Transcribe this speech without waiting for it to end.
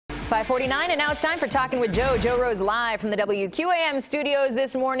5:49, and now it's time for Talking with Joe. Joe Rose live from the WQAM studios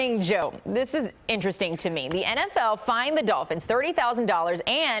this morning. Joe, this is interesting to me. The NFL fined the Dolphins $30,000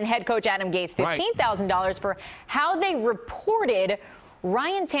 and head coach Adam Gase $15,000 for how they reported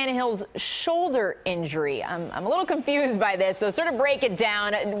Ryan Tannehill's shoulder injury. I'm a little confused by this, so sort of break it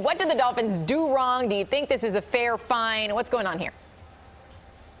down. What did the Dolphins do wrong? Do you think this is a fair fine? What's going on here?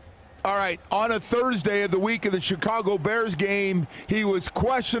 All right, on a Thursday of the week of the Chicago Bears game, he was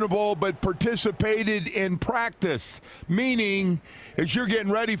questionable but participated in practice, meaning as you're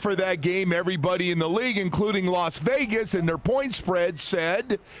getting ready for that game, everybody in the league, including Las Vegas and their point spread,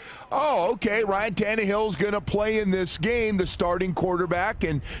 said, oh, okay, Ryan Tannehill's going to play in this game, the starting quarterback,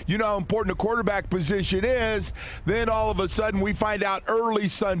 and you know how important the quarterback position is. Then all of a sudden we find out early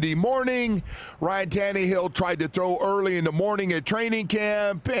Sunday morning, Ryan Tannehill tried to throw early in the morning at training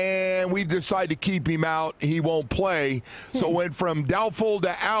camp, and we've decided to keep him out. He won't play. So went from doubtful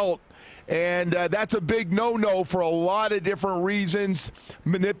to out. And that's a big no-no for a lot of different reasons,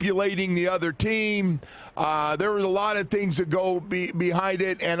 manipulating the other team. There was a lot of things that go behind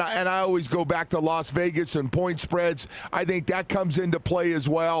it, and I always go back to Las Vegas and point spreads. I think that comes into play as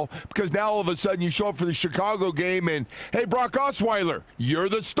well, because now all of a sudden you show up for the Chicago game and, hey, Brock Osweiler, you're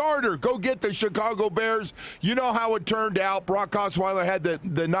the starter. Go get the Chicago Bears. You know how it turned out. Brock Osweiler had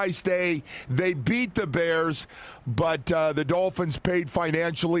the nice day. They beat the Bears, but the Dolphins paid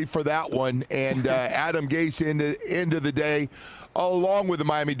financially for that one, and Adam Gase, end of the day, along with the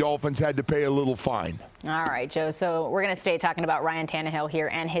Miami Dolphins, had to pay a little fine. All right, Joe. So we're going to stay talking about Ryan Tannehill here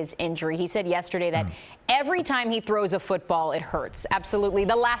and his injury. He said yesterday that every time he throws a football, it hurts. Absolutely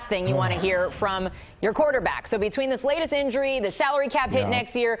the last thing you want to hear from your quarterback. So between this latest injury, the salary cap hit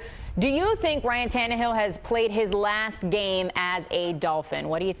next year, do you think Ryan Tannehill has played his last game as a Dolphin?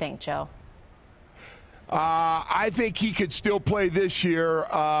 What do you think, Joe? I think he could still play this year,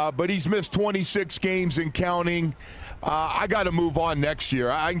 but he's missed 26 games and counting. I got to move on next year.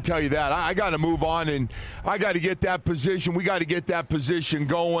 I can tell you that. I got to move on, and I got to get that position. We got to get that position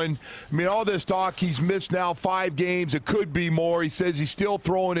going. I mean, all this talk, he's missed now 5 games. It could be more. He says he's still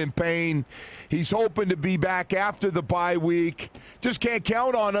throwing in pain. He's hoping to be back after the bye week. Just can't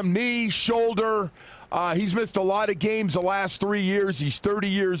count on him. Knee, shoulder. He's missed a lot of games the last 3 years. He's 30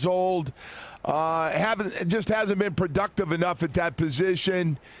 years old. Just hasn't been productive enough at that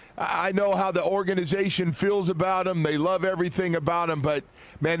position. I know how the organization feels about him. They love everything about him, but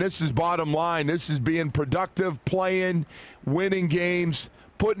man, this is bottom line. This is being productive, playing, winning games,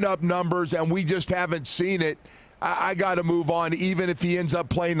 putting up numbers, and we just haven't seen it. I got to move on, even if he ends up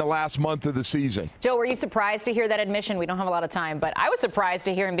playing the last month of the season. Joe, were you surprised to hear that admission? We don't have a lot of time, but I was surprised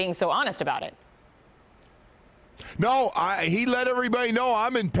to hear him being so honest about it. No, he let everybody know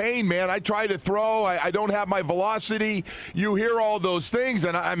I'm in pain, man. I try to throw. I don't have my velocity. You hear all those things,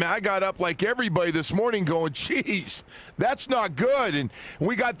 and I got up like everybody this morning going, geez, that's not good. And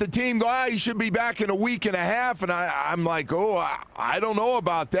we got the team going, he should be back in a week and a half. And I'm like, oh, I don't know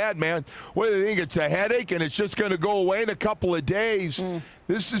about that, man. What do you think? It's a headache, and it's just going to go away in a couple of days.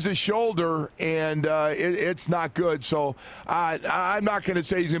 This is a shoulder, and it's not good. So I'm not going to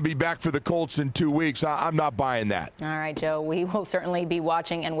say he's going to be back for the Colts in 2 weeks. I'm not buying that. All right, Joe. We will certainly be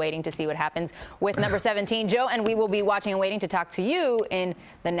watching and waiting to see what happens with number 17, Joe, and we will be watching and waiting to talk to you in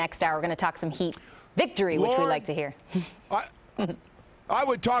the next hour. We're going to talk some Heat victory, which we like to hear. I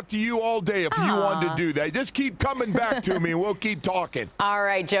would talk to you all day if you wanted to do that. Just keep coming back to me, and we'll keep talking. All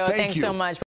right, Joe. Thanks so much.